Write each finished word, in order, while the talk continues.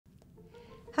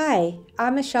Hi,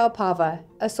 I'm Michelle Pava,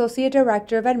 Associate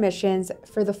Director of Admissions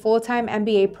for the Full-Time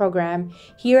MBA Program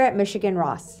here at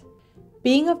michiganross.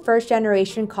 Being a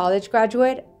first-generation college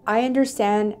graduate, I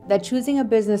understand that choosing a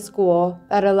business school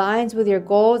that aligns with your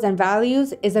goals and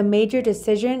values is a major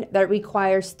decision that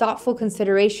requires thoughtful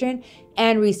consideration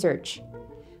and research.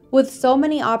 With so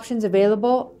many options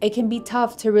available, it can be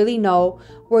tough to really know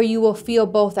where you will feel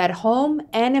both at home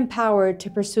and empowered to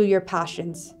pursue your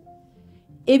passions.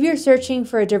 If you're searching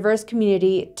for a diverse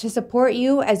community to support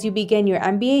you as you begin your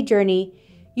MBA journey,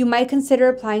 you might consider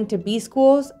applying to B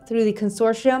schools through the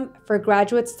Consortium for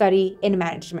Graduate Study in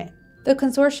Management. The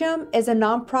Consortium is a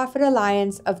nonprofit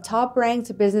alliance of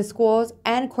top-ranked business schools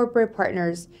and corporate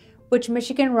partners, which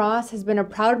michiganross has been a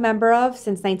proud member of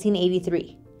since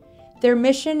 1983. Their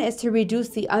mission is to reduce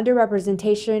the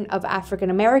underrepresentation of African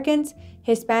Americans,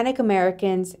 Hispanic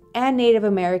Americans, and Native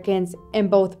Americans in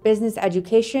both business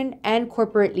education and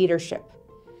corporate leadership.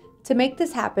 To make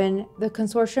this happen, the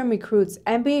Consortium recruits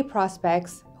MBA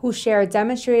prospects who share a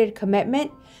demonstrated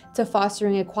commitment to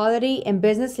fostering equality in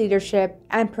business leadership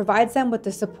and provides them with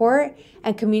the support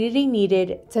and community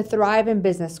needed to thrive in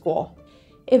business school.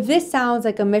 If this sounds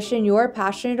like a mission you're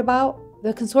passionate about,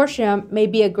 the Consortium may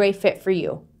be a great fit for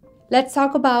you. Let's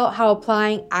talk about how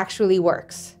applying actually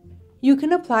works. You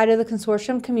can apply to the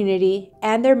Consortium community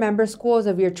and their member schools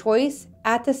of your choice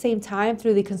at the same time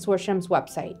through the Consortium's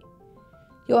website.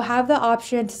 You'll have the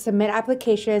option to submit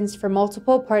applications for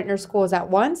multiple partner schools at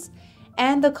once,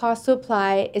 and the cost to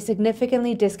apply is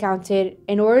significantly discounted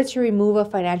in order to remove a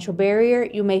financial barrier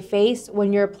you may face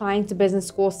when you're applying to business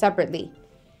schools separately.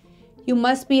 You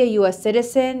must be a U.S.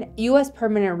 citizen, U.S.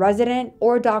 permanent resident,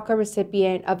 or DACA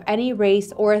recipient of any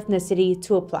race or ethnicity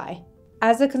to apply.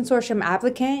 As a Consortium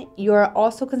applicant, you are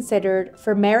also considered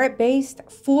for merit-based,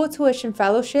 full tuition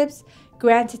fellowships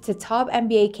granted to top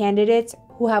MBA candidates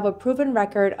who have a proven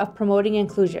record of promoting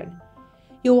inclusion.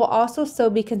 You will also still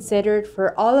be considered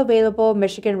for all available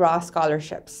michiganross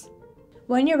scholarships.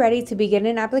 When you're ready to begin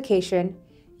an application,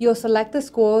 you'll select the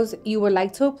schools you would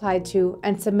like to apply to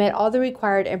and submit all the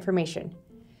required information.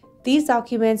 These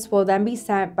documents will then be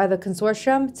sent by the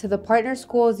Consortium to the partner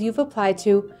schools you've applied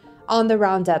to on the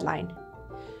round deadline.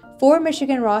 For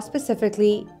michiganross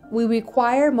specifically, we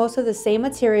require most of the same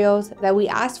materials that we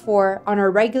ask for on our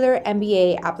regular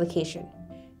MBA application.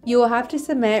 You will have to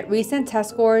submit recent test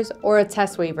scores or a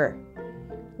test waiver.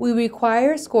 We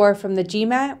require a score from the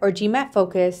GMAT or GMAT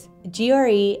Focus,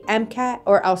 GRE, MCAT,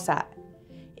 or LSAT.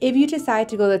 If you decide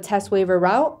to go the test waiver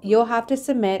route, you'll have to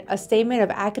submit a statement of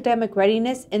academic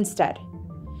readiness instead.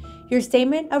 Your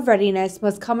statement of readiness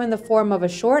must come in the form of a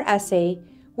short essay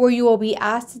where you will be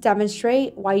asked to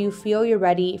demonstrate why you feel you're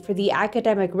ready for the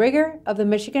academic rigor of the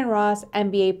michiganross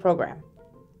MBA program.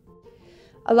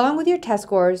 Along with your test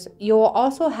scores, you will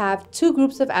also have 2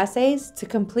 groups of essays to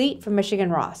complete for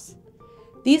michiganross.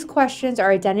 These questions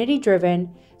are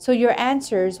identity-driven, so your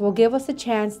answers will give us a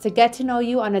chance to get to know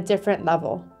you on a different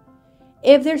level.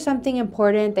 If there's something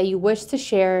important that you wish to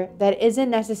share that isn't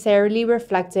necessarily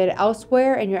reflected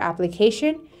elsewhere in your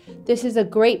application, this is a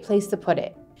great place to put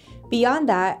it. Beyond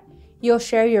that, you'll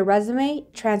share your resume,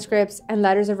 transcripts, and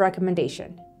letters of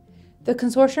recommendation. The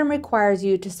Consortium requires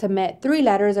you to submit 3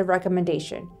 letters of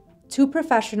recommendation, 2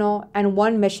 professional and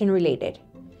 1 mission-related.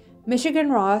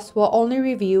 michiganross will only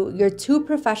review your 2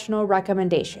 professional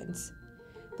recommendations.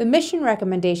 The mission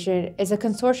recommendation is a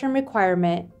Consortium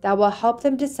requirement that will help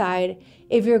them decide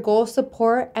if your goals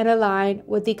support and align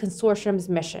with the Consortium's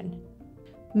mission.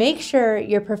 Make sure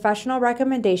your professional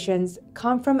recommendations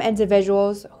come from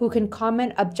individuals who can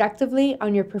comment objectively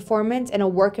on your performance in a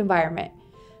work environment,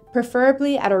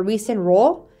 preferably at a recent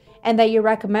role, and that your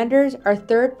recommenders are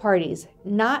third parties,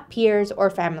 not peers or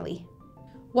family.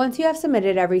 Once you have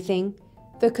submitted everything,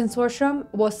 the Consortium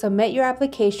will submit your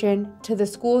application to the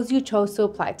schools you chose to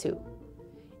apply to.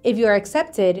 If you are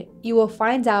accepted, you will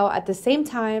find out at the same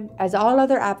time as all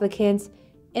other applicants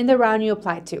in the round you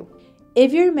applied to.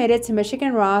 If you're admitted to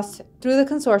michiganross through the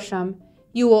Consortium,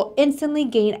 you will instantly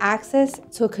gain access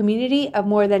to a community of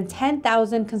more than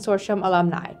 10,000 Consortium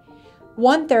alumni,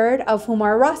 1/3 of whom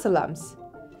are Ross alums.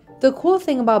 The cool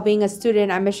thing about being a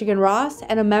student at michiganross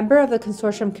and a member of the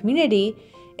Consortium community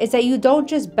is that you don't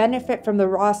just benefit from the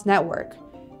Ross network.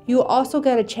 You also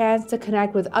get a chance to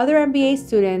connect with other MBA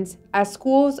students at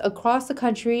schools across the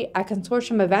country at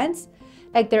Consortium events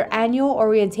like their annual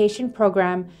orientation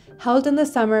program held in the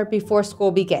summer before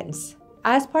school begins.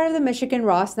 As part of the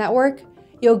michiganross network,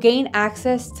 you'll gain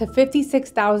access to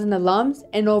 56,000 alums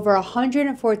in over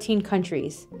 114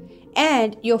 countries.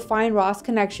 And you'll find Ross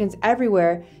connections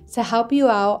everywhere to help you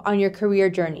out on your career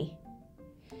journey.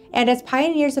 And as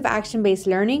pioneers of action-based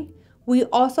learning, We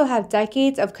also have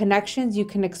decades of connections you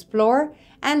can explore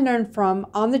and learn from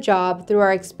on the job through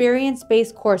our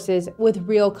experience-based courses with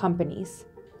real companies.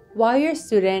 While you're a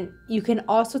student, you can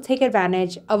also take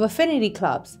advantage of affinity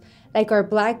clubs like our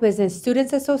Black Business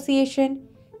Students Association,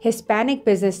 Hispanic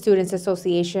Business Students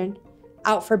Association,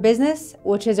 Out for Business,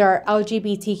 which is our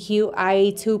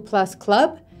LGBTQIA2+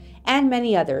 club, and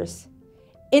many others.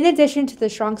 In addition to the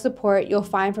strong support you'll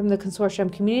find from the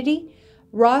Consortium community,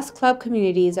 Ross Club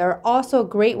communities are also a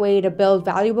great way to build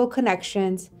valuable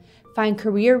connections, find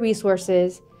career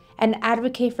resources, and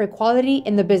advocate for equality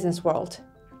in the business world.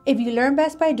 If you learn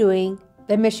best by doing,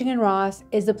 then Michigan Ross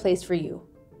is the place for you.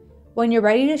 When you're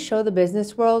ready to show the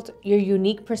business world your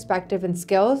unique perspective and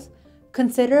skills,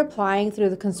 consider applying through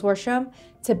the Consortium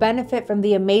to benefit from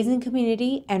the amazing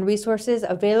community and resources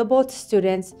available to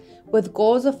students with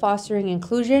goals of fostering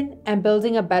inclusion and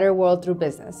building a better world through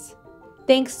business.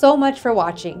 Thanks so much for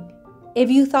watching. If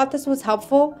you thought this was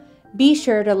helpful, be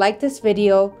sure to like this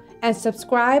video and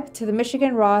subscribe to the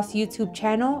Michigan Ross YouTube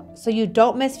channel so you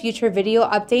don't miss future video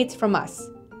updates from us.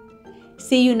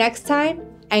 See you next time,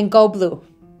 and go blue!